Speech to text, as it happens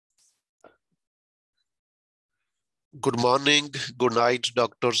Good morning, good night,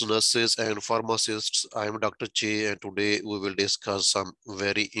 doctors, nurses, and pharmacists. I am DrChe, and today we will discuss some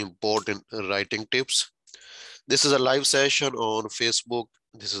very important writing tips. This is a live session on Facebook.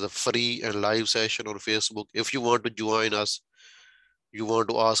 This is a free and live session on Facebook. If you want to join us, you want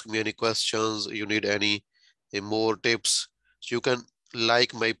to ask me any questions, you need any more tips, so you can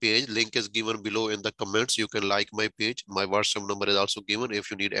like my page. Link is given below in the comments. You can like my page. My WhatsApp number is also given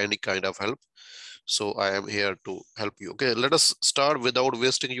if you need any kind of help. So I am here to help you. Okay, let us start without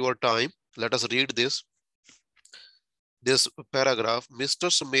wasting your time. Let us read this paragraph.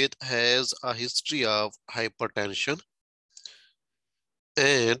 Mr. Smith has a history of hypertension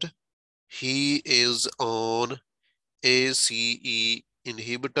and he is on ACE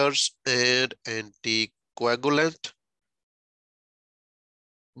inhibitors and anticoagulant,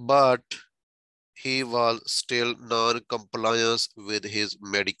 but he was still non-compliant with his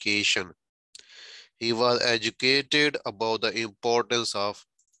medication. He was educated about the importance of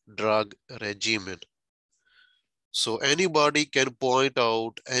drug regimen. So anybody can point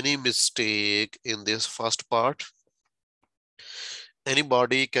out any mistake in this first part.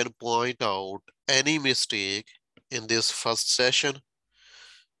 Anybody can point out any mistake in this first session.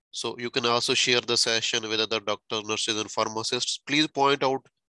 So you can also share the session with other doctors, nurses, and pharmacists. Please point out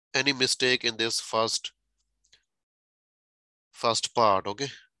any mistake in this first part, okay?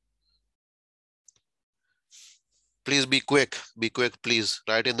 Please be quick, please.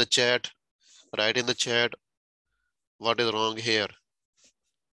 Write in the chat what is wrong here.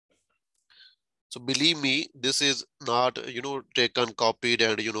 So believe me, this is not, taken, copied,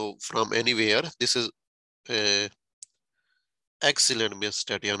 and, from anywhere. This is excellent, Miss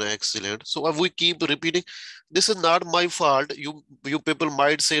Tatiana, excellent. So if we keep repeating, this is not my fault. You people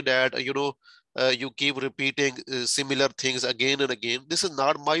might say that, you keep repeating similar things again and again. This is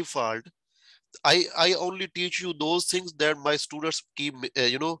not my fault. I only teach you those things that my students keep,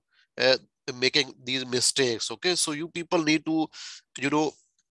 uh, making these mistakes. Okay, so you people need to, you know,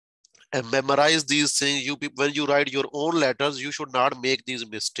 and memorize these things. You people, when you write your own letters, you should not make these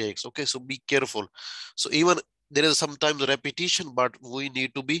mistakes. Okay, so be careful. So even there is sometimes repetition, but we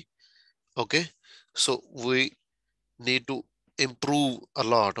need to be okay. So we need to improve a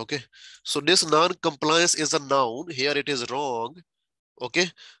lot. Okay, so this non-compliance is a noun. Here it is wrong. Okay,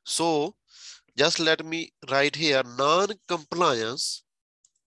 so just let me write here non-compliance.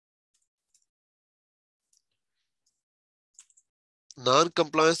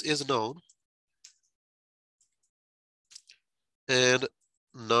 Non-compliance is noun and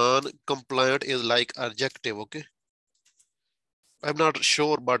non-compliant is like adjective. Okay, I'm not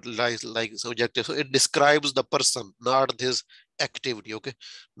sure, but like subjective. So it describes the person, not his activity. Okay,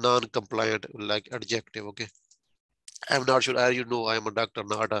 non-compliant like adjective. Okay, I'm not sure. As you know, I'm a doctor,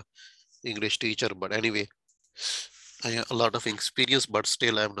 not a English teacher. But anyway, I have a lot of experience, but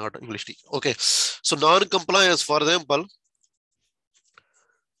still I'm not an English teacher. Okay, so non-compliance. For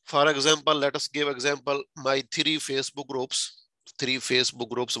example, let us give example. My three Facebook groups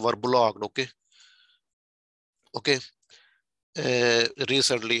were blocked. Okay.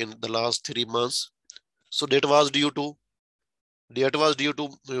 Recently in the last 3 months. So that was due to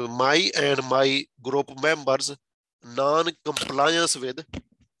my and my group members non-compliance with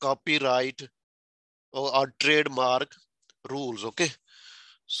copyright or trademark rules. Okay,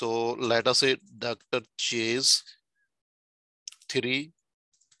 so let us say DrChe's 3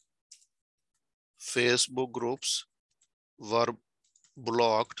 Facebook groups were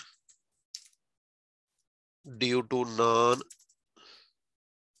blocked due to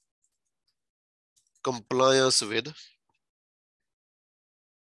non-compliance with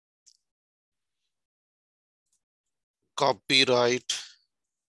copyright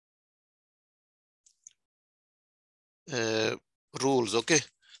rules. Okay,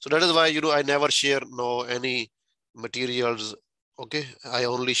 so that is why I never share any materials. Okay, I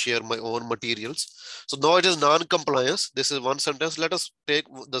only share my own materials. So now it is non-compliance. This is one sentence. Let us take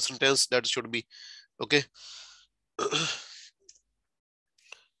the sentence that should be okay.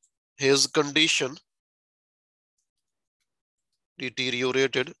 His condition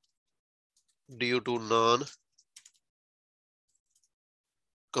deteriorated due to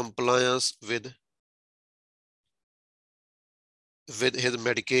non-compliance with his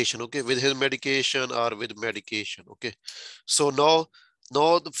medication. Okay, with his medication or with medication. Okay, so now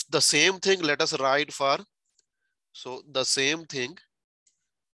the same thing let us write for. So the same thing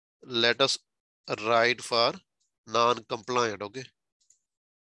let us write for non-compliant. Okay,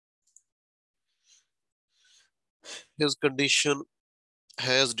 his condition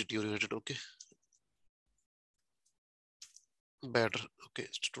has deteriorated. Okay, better. Okay,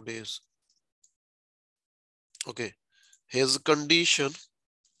 today's okay. His condition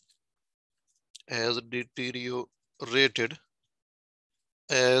has deteriorated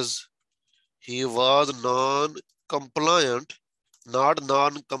as he was non-compliant, not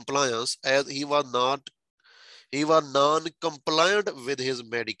non-compliance, as he was non-compliant with his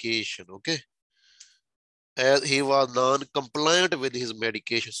medication. Okay, as he was non-compliant with his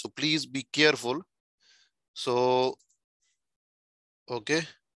medication. So please be careful. So okay,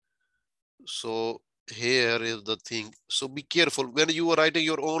 so here is the thing. So be careful when you are writing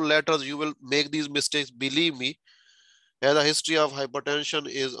your own letters. You will make these mistakes. Believe me. As a history of hypertension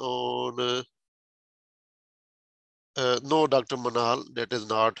is on. No, Dr. Manal, that is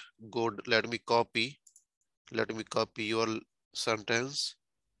not good. Let me copy. Let me copy your sentence.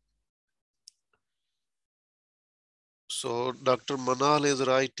 So Dr. Manal is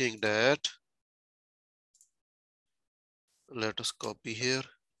writing that. Let us copy here.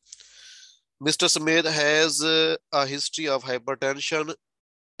 Mr. Smith has a history of hypertension,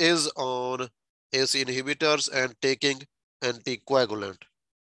 is on AC inhibitors and taking anticoagulant.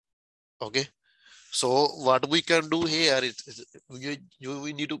 Okay. So what we can do here is we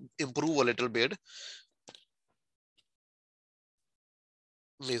need to improve a little bit.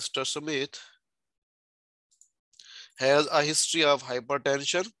 Mr. Smith has a history of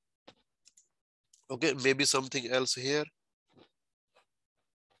hypertension. Okay, maybe something else here.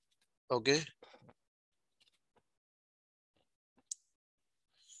 Okay.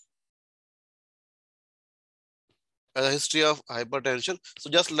 A history of hypertension. So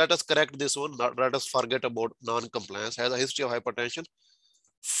just let us correct this one. Let us forget about non-compliance. Has a history of hypertension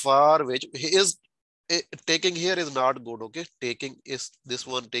for which he is taking here is not good. Okay, taking is this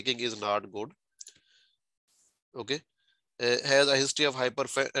one. Taking is not good. Okay, has a history of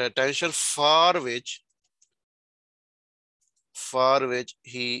hypertension for which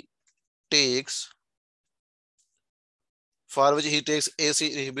he takes AC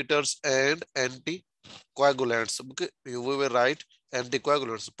inhibitors and anticoagulants. Okay, we will write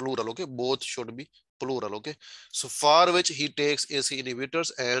anticoagulants plural. Okay, both should be plural. Okay, so for which he takes AC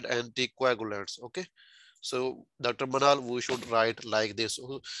inhibitors and anticoagulants. Okay, so Dr. Manal, we should write like this.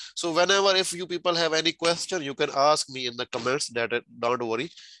 So whenever if you people have any question, you can ask me in the comments. That don't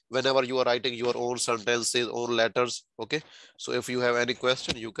worry. Whenever you are writing your own sentences, own letters. Okay, so if you have any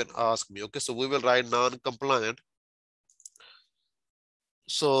question, you can ask me. Okay, so we will write non-compliant.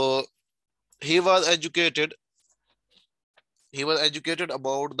 So he was educated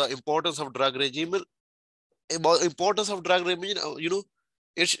about the importance of drug regimen. About importance of drug regimen,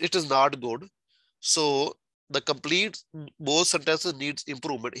 it is not good. So the complete both sentences needs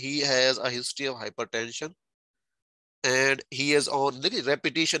improvement. He has a history of hypertension and he is on the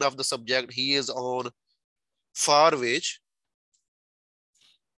repetition of the subject. He is on for which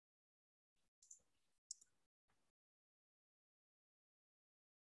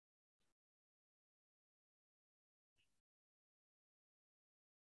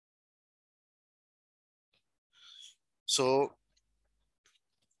so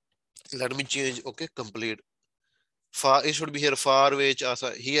let me change. Okay, complete. For it should be here for which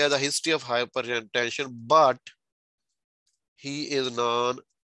he has a history of hypertension, but he is non-compliant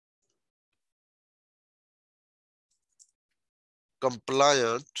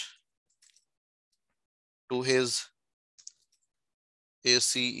to his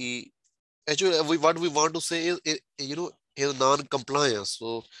ACE. Actually, what we want to say is, his non-compliance.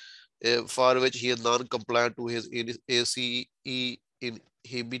 So, for which he is non-compliant to his ACE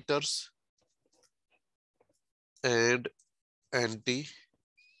inhibitors and anti.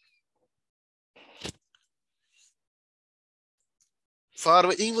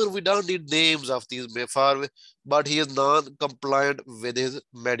 For even we don't need names of these but he is non-compliant with his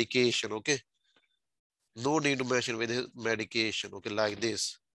medication. Okay, no need to mention with his medication. Okay, like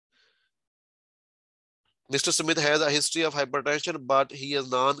this. Mr. Smith has a history of hypertension, but he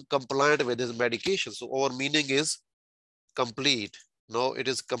is non-compliant with his medication. So our meaning is complete. No, it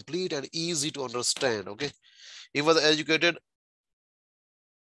is complete and easy to understand. Okay, he was educated.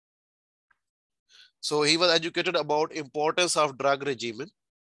 So he was educated about importance of drug regimen.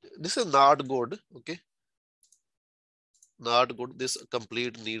 This is not good. Okay, not good. This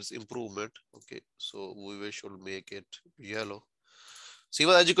complete needs improvement. Okay, so should make it yellow. So he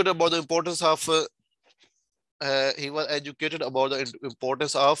was educated about the importance of. He was educated about the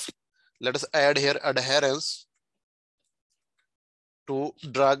importance of. Let us add here adherence to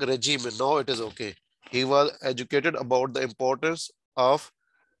drug regimen. Now it is okay. He was educated about the importance of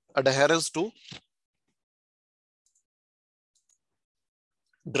adherence to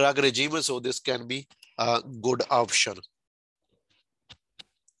drug regimen. So this can be a good option.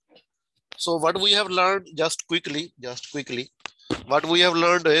 So what we have learned, just quickly, what we have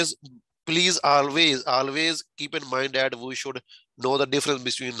learned is, please always keep in mind that we should know the difference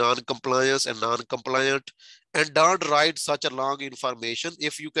between non-compliance and non-compliant, and don't write such a long information.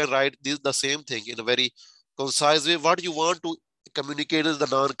 If you can write this the same thing in a very concise way, what you want to communicate is the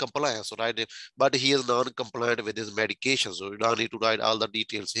non-compliance, right? But he is non-compliant with his medication, so you don't need to write all the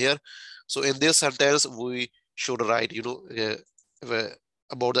details here. So in this sentence we should write,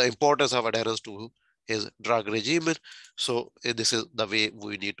 about the importance of adherence to his drug regimen. So this is the way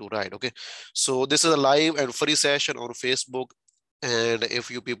we need to write. Okay, so this is a live and free session on Facebook, and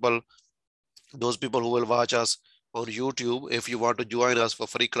if you people, those people who will watch us on YouTube, if you want to join us for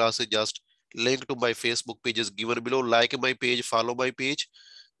free classes, just link to my Facebook page is given below. Like my page, follow my page,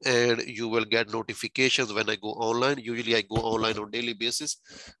 and you will get notifications when I go online. Usually I go online on daily basis.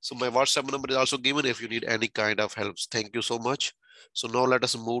 So my WhatsApp number is also given if you need any kind of help. Thank you so much. So now let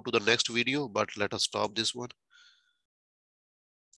us move to the next video, but let us stop this one.